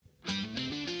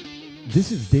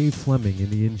This is Dave Fleming in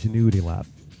the Ingenuity Lab.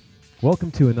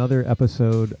 Welcome to another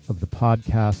episode of the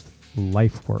podcast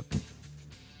LifeWork,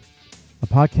 a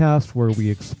podcast where we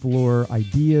explore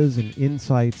ideas and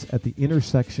insights at the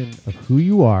intersection of who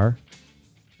you are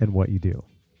and what you do.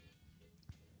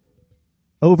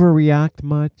 Overreact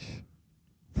much?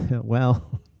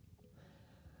 Well,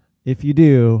 if you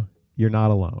do, you're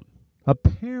not alone.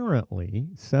 Apparently,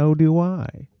 so do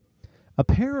I.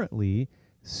 Apparently,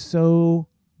 so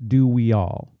do we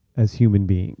all, as human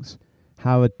beings,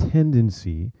 have a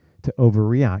tendency to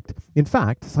overreact. In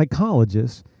fact,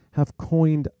 psychologists have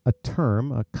coined a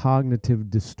term, a cognitive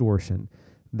distortion,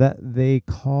 that they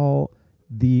call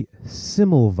the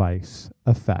Semmelweis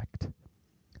effect.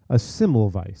 A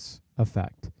Semmelweis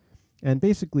effect. And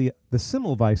basically, the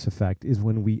Semmelweis effect is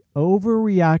when we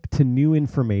overreact to new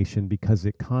information because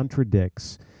it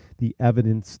contradicts the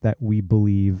evidence that we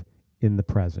believe in the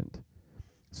present.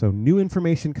 So new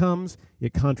information comes,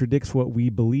 it contradicts what we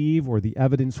believe or the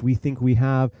evidence we think we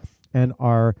have, and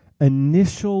our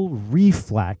initial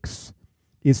reflex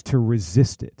is to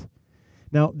resist it.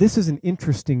 Now, this is an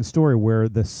interesting story where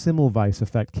the Semmelweis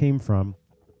effect came from.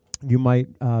 You might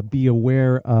be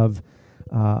aware of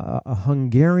a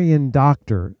Hungarian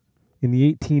doctor in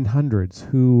the 1800s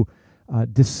who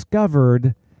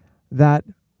discovered that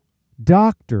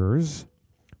doctors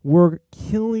were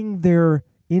killing their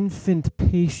infant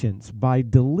patients by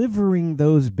delivering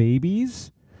those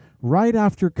babies right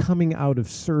after coming out of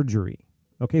surgery.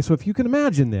 Okay, so if you can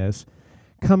imagine this,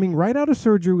 coming right out of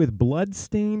surgery with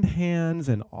blood-stained hands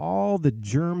and all the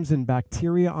germs and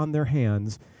bacteria on their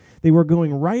hands, they were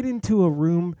going right into a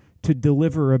room to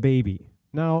deliver a baby.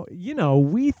 Now,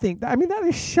 we think that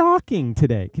is shocking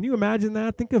today. Can you imagine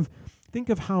that? Think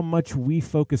of how much we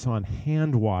focus on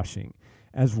hand washing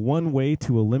as one way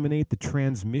to eliminate the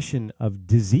transmission of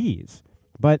disease.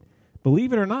 But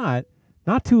believe it or not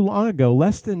too long ago,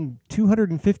 less than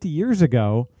 250 years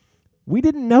ago, we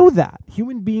didn't know that.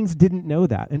 Human beings didn't know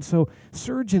that. And so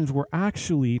surgeons were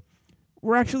actually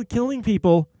killing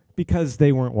people because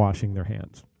they weren't washing their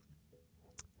hands.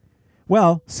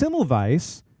 Well,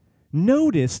 Semmelweis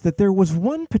noticed that there was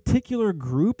one particular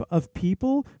group of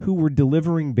people who were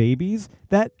delivering babies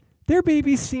that their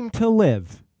babies seemed to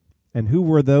live. And who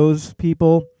were those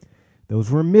people?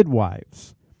 Those were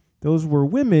midwives. Those were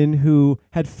women who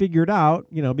had figured out,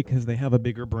 because they have a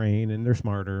bigger brain and they're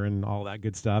smarter and all that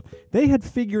good stuff, they had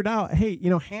figured out, hey,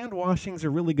 hand washing's a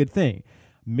really good thing.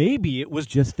 Maybe it was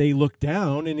just they looked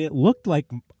down and it looked like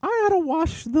I ought to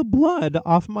wash the blood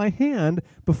off my hand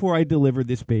before I deliver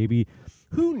this baby.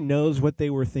 Who knows what they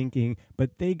were thinking,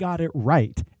 but they got it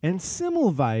right. And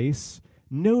Semmelweis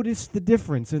noticed the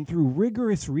difference, and through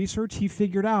rigorous research, he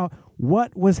figured out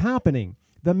what was happening.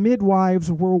 The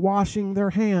midwives were washing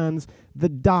their hands, the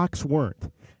docs weren't.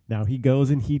 Now he goes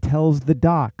and he tells the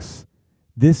docs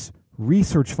this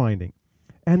research finding,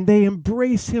 and they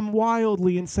embrace him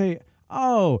wildly and say,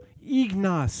 "Oh,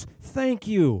 Ignas, thank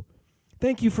you.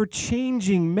 Thank you for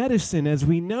changing medicine as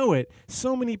we know it.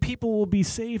 So many people will be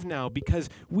saved now because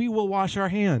we will wash our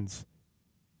hands."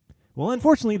 Well,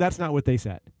 unfortunately, that's not what they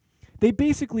said. They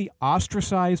basically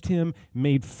ostracized him,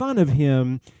 made fun of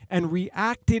him, and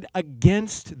reacted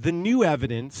against the new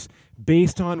evidence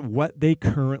based on what they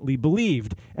currently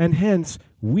believed. And hence,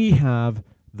 we have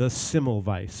the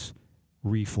Semmelweis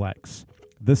reflex.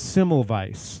 The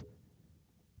Semmelweis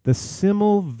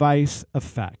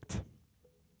effect.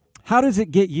 How does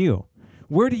it get you?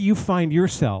 Where do you find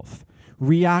yourself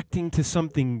reacting to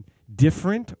something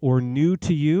different or new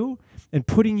to you and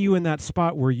putting you in that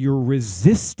spot where you're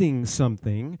resisting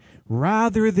something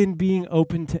rather than being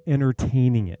open to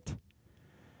entertaining it?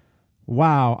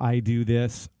 Wow, I do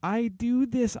this. I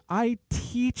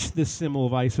teach the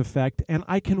Semmelweis effect, and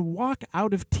I can walk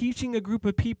out of teaching a group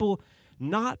of people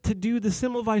not to do the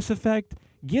Semmelweis effect,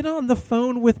 get on the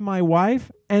phone with my wife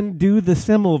and do the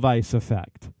Semmelweis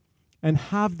effect and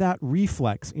have that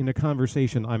reflex in a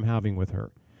conversation I'm having with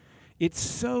her. It's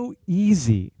so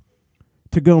easy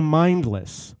to go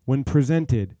mindless when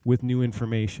presented with new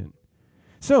information.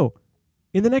 So,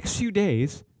 in the next few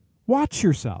days, watch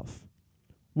yourself.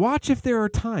 Watch if there are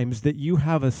times that you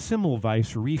have a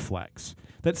Semmelweis reflex,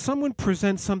 that someone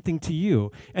presents something to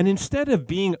you, and instead of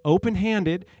being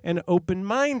open-handed and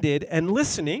open-minded and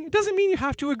listening, it doesn't mean you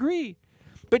have to agree,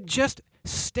 but just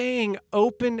staying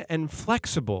open and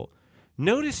flexible.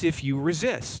 Notice if you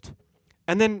resist,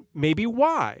 and then maybe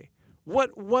why.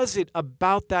 What was it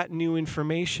about that new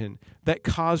information that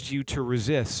caused you to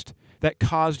resist, that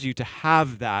caused you to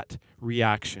have that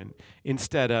reaction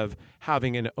instead of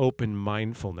having an open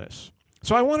mindfulness?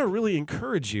 So I want to really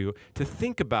encourage you to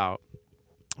think about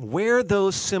where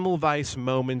those Semmelweis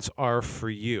moments are for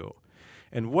you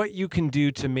and what you can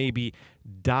do to maybe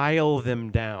dial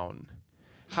them down.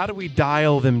 How do we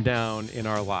dial them down in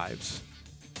our lives?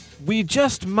 We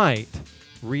just might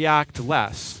react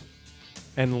less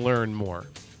and learn more.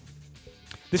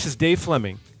 This is Dave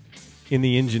Fleming in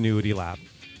the Ingenuity Lab.